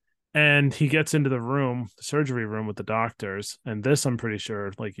 And he gets into the surgery room with the doctors. And this, I'm pretty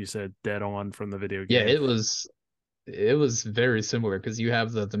sure, like you said, dead on from the video Yeah, game. it was very similar because you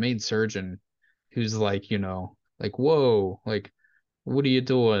have the main surgeon who's like, like, whoa, like, what are you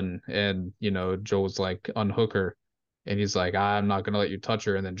doing? And Joel's like, unhook her. And he's like, I'm not gonna let you touch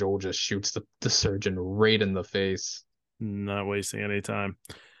her. And then Joel just shoots the surgeon right in the face. Not wasting any time.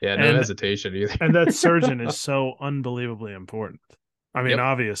 Yeah, no And hesitation either. and that surgeon is so unbelievably important. I mean, Yep.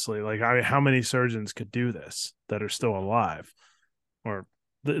 obviously, like, I mean, how many surgeons could do this that are still alive? Or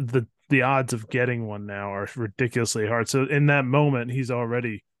the odds of getting one now are ridiculously hard. So in that moment, he's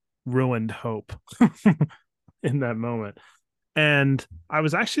already ruined hope in that moment. And I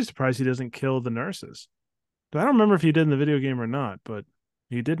was actually surprised he doesn't kill the nurses. I don't remember if he did in the video game or not, but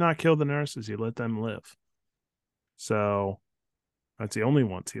he did not kill the nurses. He let them live. So that's the only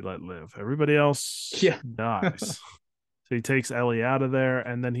ones he let live. Everybody else Yeah. dies. So he takes Ellie out of there,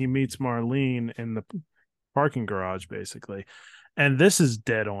 and then he meets Marlene in the parking garage, basically. And this is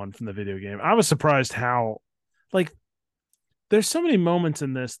dead on from the video game. I was surprised how, like, there's so many moments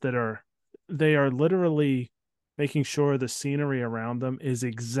in this they are literally making sure the scenery around them is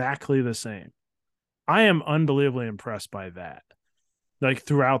exactly the same. I am unbelievably impressed by that. like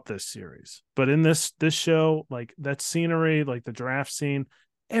throughout this series. But in this show, like that scenery, like the draft scene,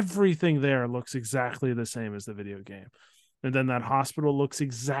 everything there looks exactly the same as the video game. And then that hospital looks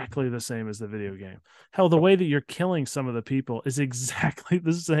exactly the same as the video game. Hell, the way that you're killing some of the people is exactly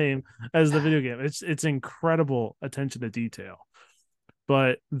the same as the video game. It's incredible attention to detail.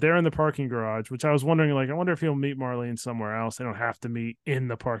 But they're in the parking garage, which I was wondering, like, I wonder if he'll meet Marlene somewhere else. They don't have to meet in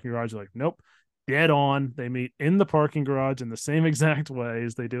the parking garage. Like, nope, dead on. They meet in the parking garage in the same exact way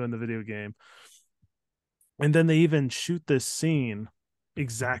as they do in the video game. And then they even shoot this scene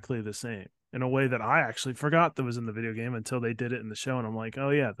exactly the same in a way that I actually forgot that was in the video game until they did it in the show. And I'm like,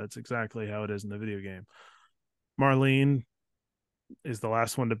 oh, yeah, that's exactly how it is in the video game. Marlene is the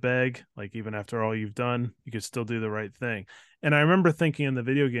last one to beg. Like, even after all you've done, you could still do the right thing. And I remember thinking in the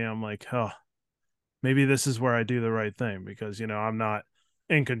video game, I'm like, oh, maybe this is where I do the right thing because, I'm not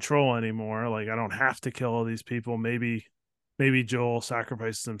in control anymore. Like, I don't have to kill all these people. Maybe Joel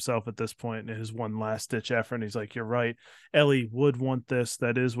sacrifices himself at this point in his one last ditch effort. And he's like, you're right. Ellie would want this.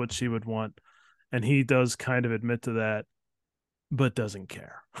 That is what she would want. And he does kind of admit to that, but doesn't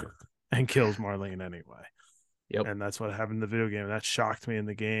care and kills Marlene anyway. Yep. And that's what happened in the video game. That shocked me in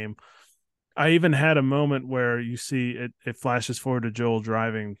the game. I even had a moment where you see it flashes forward to Joel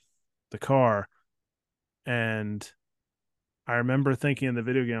driving the car. And I remember thinking in the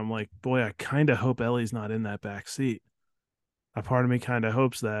video game, I'm like, boy, I kind of hope Ellie's not in that back seat. A part of me kind of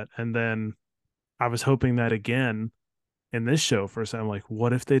hopes that. And then I was hoping that again in this show for a second. I'm like,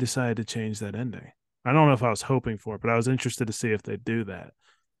 what if they decided to change that ending? I don't know if I was hoping for it, but I was interested to see if they do that.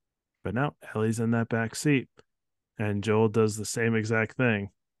 But no, Ellie's in that back seat. And Joel does the same exact thing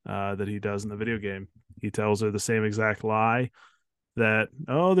that he does in the video game. He tells her the same exact lie that,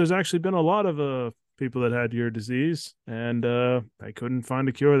 oh, there's actually been a lot of people that had your disease and they couldn't find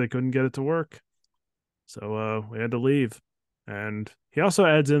a cure. They couldn't get it to work. So we had to leave. And he also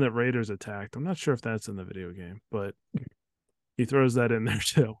adds in that Raiders attacked. I'm not sure if that's in the video game, but he throws that in there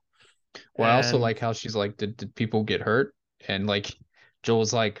too. Well, I also And like how she's like, did people get hurt? And like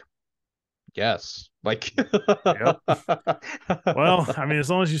Joel's like, yes. Like yep. Well, I mean, as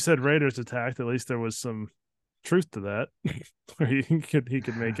long as you said Raiders attacked, at least there was some truth to that, where he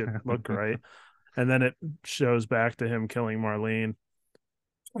could make it look right. And then it shows back to him killing Marlene,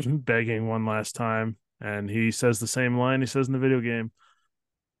 begging one last time, and he says the same line he says in the video game.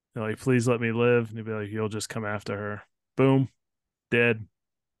 They're like, please let me live. And he'd be like, you'll just come after her. Boom, dead.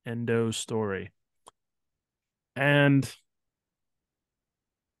 Endo story. And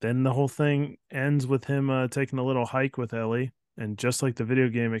then the whole thing ends with him taking a little hike with Ellie. And just like the video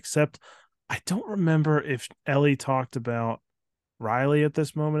game, except I don't remember if Ellie talked about Riley at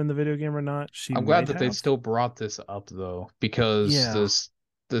this moment in the video game or not. She I'm glad might that they have. still brought this up though, because Yeah.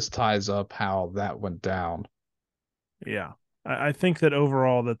 this ties up how that went down. Yeah. I think that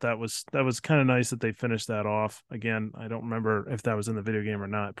overall that was kind of nice that they finished that off. Again, I don't remember if that was in the video game or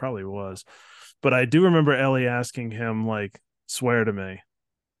not. It probably was. But I do remember Ellie asking him, like, swear to me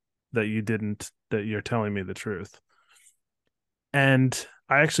that you're telling me the truth. And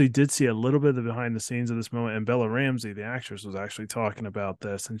I actually did see a little bit of the behind the scenes of this moment. And Bella Ramsey, the actress, was actually talking about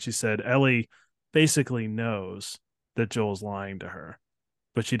this. And she said Ellie basically knows that Joel's lying to her,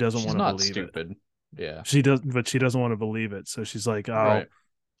 but she doesn't She's want to not believe it. stupid. Yeah. She doesn't want to believe it. So she's like, Right.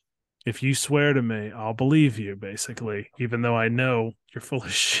 if you swear to me, I'll believe you, basically, even though I know you're full of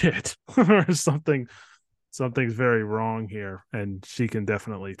shit or something's very wrong here. And she can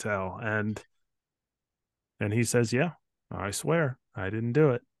definitely tell. And he says, yeah, I swear I didn't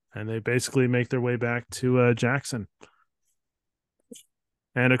do it. And they basically make their way back to Jackson.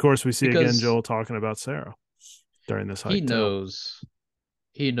 And of course, we see again Because Joel talking about Sarah during this he hike too. knows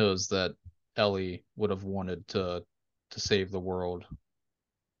he knows that Ellie would have wanted to save the world,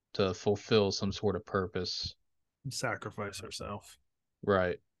 to fulfill some sort of purpose. Sacrifice herself.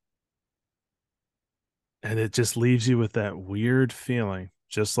 Right. And it just leaves you with that weird feeling,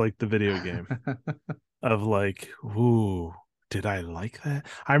 just like the video game, of like, ooh, did I like that?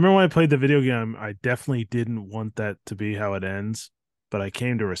 I remember when I played the video game, I definitely didn't want that to be how it ends, but I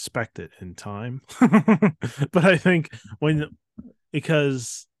came to respect it in time. But I think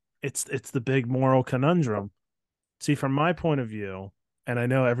because it's the big moral conundrum. See, from my point of view, and I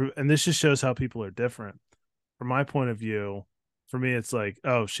know and this just shows how people are different. From my point of view, for me, it's like,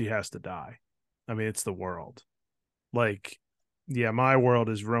 oh, she has to die. I mean, it's the world. Like, yeah, my world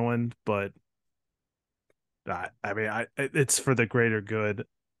is ruined, but it's for the greater good.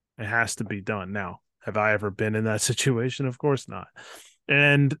 It has to be done. Now, have I ever been in that situation? Of course not.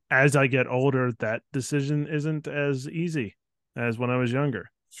 And as I get older, that decision isn't as easy as when I was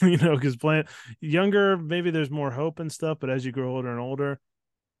younger. because playing younger, maybe there's more hope and stuff, but as you grow older and older,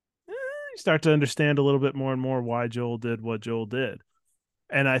 you start to understand a little bit more and more why Joel did what Joel did.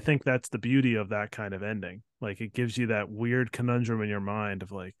 And I think that's the beauty of that kind of ending. Like it gives you that weird conundrum in your mind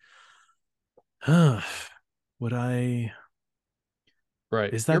of like, huh, would I,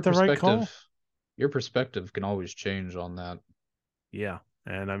 Right. is that the right call? Your perspective can always change on that. Yeah.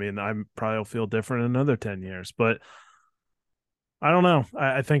 And I mean, I'm probably will feel different in another 10 years, but I don't know.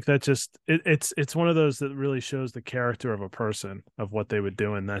 I think that just it's one of those that really shows the character of a person of what they would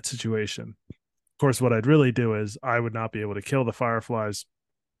do in that situation. Of course, what I'd really do is I would not be able to kill the fireflies,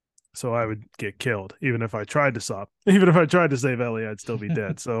 so I would get killed. Even if I tried to stop, even if I tried to save Ellie, I'd still be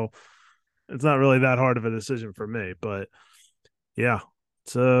dead. So it's not really that hard of a decision for me. But yeah,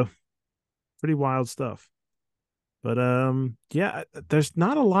 it's pretty wild stuff. But yeah, there's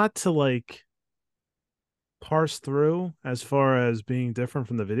not a lot to like parse through as far as being different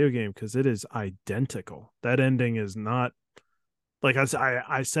from the video game because it is identical. That ending is not like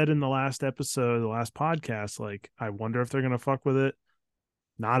I said in the last episode, the last podcast. Like, I wonder if they're gonna fuck with it.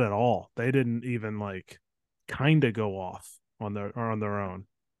 Not at all. They didn't even like kind of go off on their own.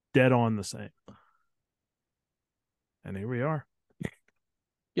 Dead on the same. And here we are.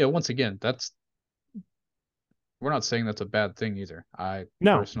 Yeah, once again, that's we're not saying that's a bad thing either.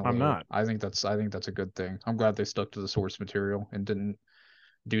 No, I'm not. I think that's a good thing. I'm glad they stuck to the source material and didn't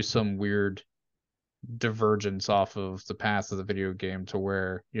do some weird divergence off of the path of the video game to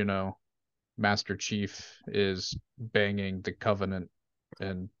where, Master Chief is banging the Covenant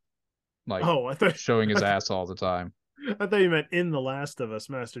and like Oh, I thought showing his ass all the time. I thought you meant in The Last of Us,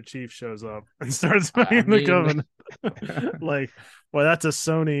 Master Chief shows up and starts I playing the mean, Covenant. Like, well, that's a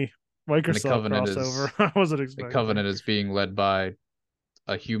Sony and Microsoft crossover. I wasn't The expecting. Covenant is being led by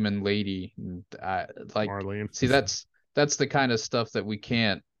a human lady. And like, Marlene. see, that's the kind of stuff that we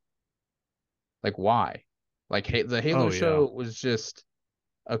can't like. Why? Like, the Halo Oh yeah. show was just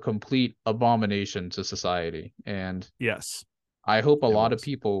a complete abomination to society, and Yes, I hope a it lot of was.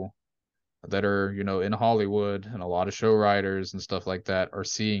 people that are in Hollywood and a lot of show writers and stuff like that are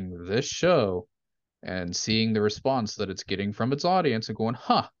seeing this show and seeing the response that it's getting from its audience and going,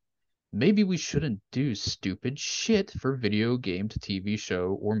 huh, maybe we shouldn't do stupid shit for video game to TV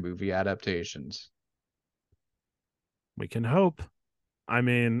show or movie adaptations. We can hope. I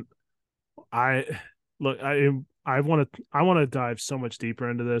mean, I look, I want to dive so much deeper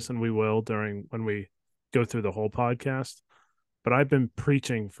into this, and we will during when we go through the whole podcast. But I've been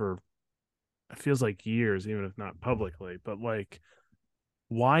preaching for it feels like years, even if not publicly. But like,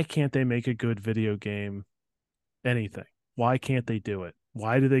 why can't they make a good video game? Anything? Why can't they do it?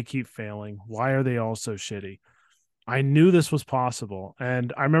 Why do they keep failing? Why are they all so shitty? I knew this was possible,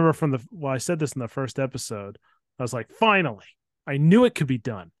 and I remember I said this in the first episode. I was like, finally, I knew it could be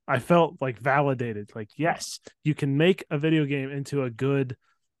done. I felt like validated. Like, yes, you can make a video game into a good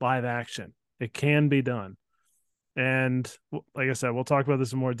live action. It can be done. And like I said, we'll talk about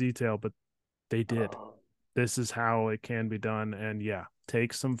this in more detail, but they did. This is how it can be done. And yeah,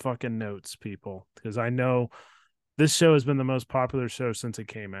 take some fucking notes, people, because I know this show has been the most popular show since it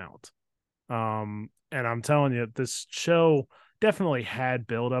came out. And I'm telling you, this show definitely had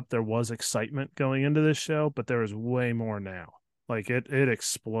build up. There was excitement going into this show, but there is way more now. Like it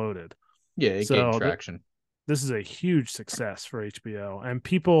exploded. Yeah, it gained So traction. this is a huge success for HBO, and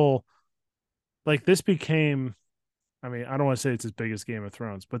people like this became. I mean, I don't want to say it's as big as Game of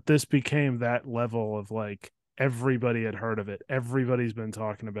Thrones, but this became that level of like everybody had heard of it. Everybody's been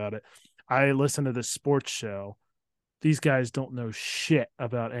talking about it. I listened to this sports show. These guys don't know shit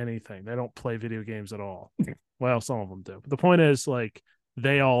about anything. They don't play video games at all. Well, some of them do. But the point is, like,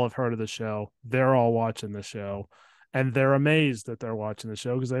 they all have heard of the show. They're all watching the show, and they're amazed that they're watching the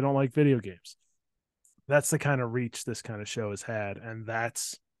show because they don't like video games. That's the kind of reach this kind of show has had, and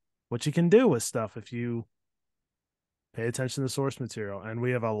that's what you can do with stuff if you pay attention to source material. And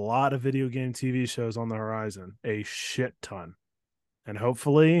we have a lot of video game TV shows on the horizon, a shit ton, and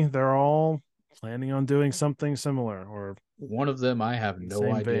hopefully they're all planning on doing something similar or One of them I have in the no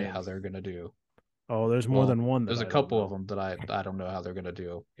same idea vein. how they're gonna do. Oh, there's more Well, than one that there's a I don't couple of know. them that I don't know how they're gonna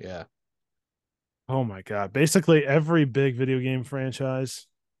do. Yeah. Oh my god. Basically every big video game franchise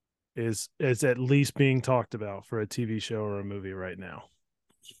is at least being talked about for a TV show or a movie right now.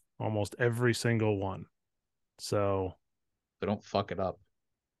 Almost every single one. So They don't fuck it up.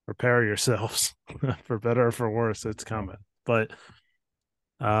 prepare yourselves for better or for worse. It's coming. But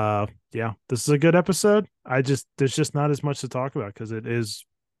yeah, this is a good episode. There's just not as much to talk about because It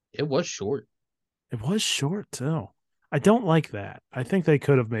was short. it was short too. I don't like that. I think they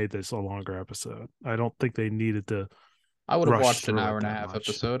could have made this a longer episode. I don't think they needed to I would have rush watched an through hour it and a that half much.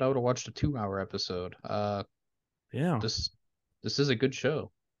 episode. I would have watched a 2 hour episode. Yeah. This this is a good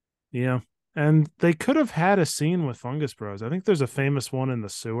show. Yeah. And they could have had a scene with Fungus Bros. I think there's a famous one in the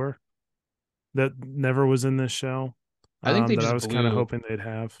sewer that never was in this show. I think they That I just was kind of blew. hoping they'd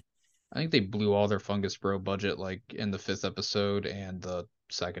have. I think they blew all their Fungus Bro budget like in the fifth episode and the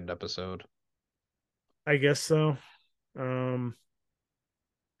second episode. I guess so. Um,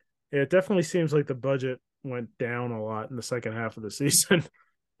 yeah, it definitely seems like the budget went down a lot in the second half of the season.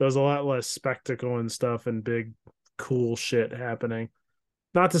 There was a lot less spectacle and stuff and big cool shit happening.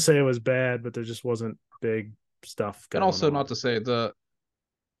 Not to say it was bad, but there just wasn't big stuff And going also not on. to say the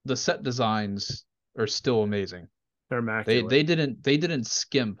set designs are still amazing. They're They immaculate. they didn't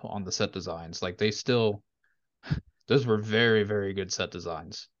skimp on the set designs. Like they still those were very very good set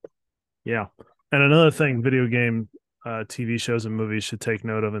designs. Yeah. And another thing video game TV shows and movies should take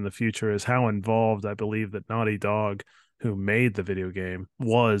note of in the future is how involved I believe that Naughty Dog, who made the video game,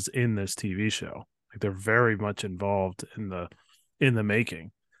 was in this TV show. Like they're very much involved in the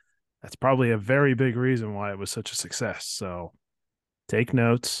making. That's probably a very big reason why it was such a success. So take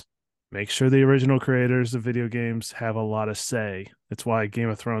notes. Make sure the original creators of video games have a lot of say. That's why Game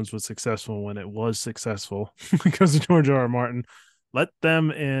of Thrones was successful when it was successful because of George R. R. Martin. Let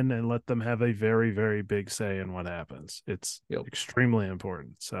them in and let them have a very, very big say in what happens. It's Yep. extremely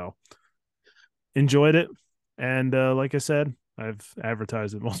important. So enjoyed it. And like I said, I've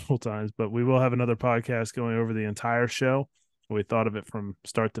advertised it multiple times, but we will have another podcast going over the entire show. We thought of it from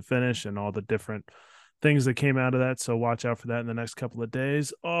start to finish and all the different things that came out of that. So watch out for that in the next couple of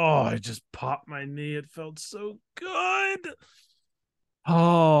days. Oh, I just popped my knee. It felt so good.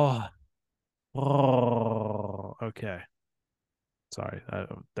 Oh, oh, okay. Sorry,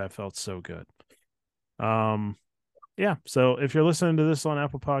 that felt so good. Um, yeah. So if you're listening to this on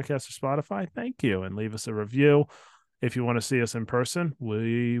Apple Podcasts or Spotify, thank you, and leave us a review. If you want to see us in person,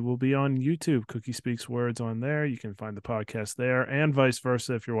 we will be on YouTube. Cookie Speaks Words on there. You can find the podcast there, and vice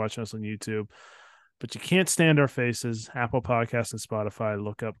versa if you're watching us on YouTube. But you can't stand our faces. Apple Podcasts and Spotify.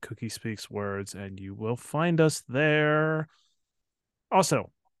 Look up Cookie Speaks Words, and you will find us there.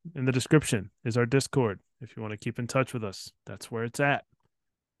 Also, in the description is our Discord. If you want to keep in touch with us, that's where it's at.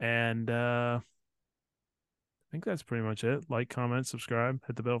 And I think that's pretty much it. Like, comment, subscribe,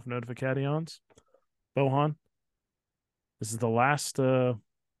 hit the bell for notifications. Bohan, this is the last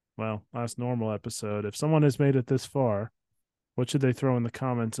last normal episode. If someone has made it this far, what should they throw in the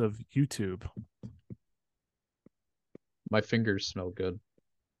comments of YouTube? My fingers smell good.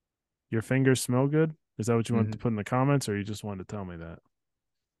 Your fingers smell good? Is that what you want to Hmm. put in the comments, or you just wanted to tell me that?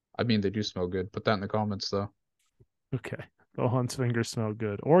 I mean, they do smell good. Put that in the comments though. Okay. Bohan's fingers smell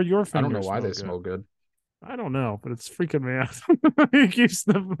good. Or your I don't know fingers why smell they good. smell good. I don't know, but it's freaking me out. He keeps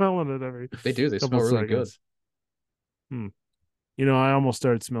smelling it every They do. They couple smell of really good. seconds. Hmm. You know, I almost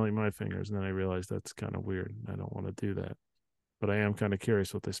started smelling my fingers, and then I realized that's kind of weird. I don't want to do that, but I am kind of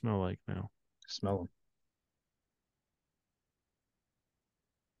curious what they smell like now. Smell them.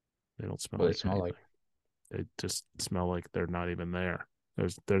 They don't smell What they like smell like. anything. They just smell like they're not even there.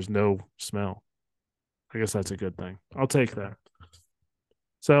 There's no smell. I guess that's a good thing. I'll take that.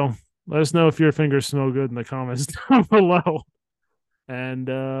 So let us know if your fingers smell good in the comments down below. And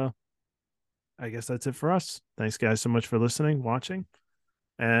I guess that's it for us. Thanks guys so much for listening, watching,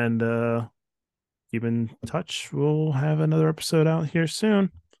 and keep in touch. We'll have another episode out here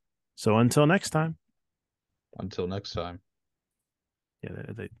soon. So until next time. Until next time. Yeah,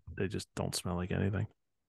 they just don't smell like anything.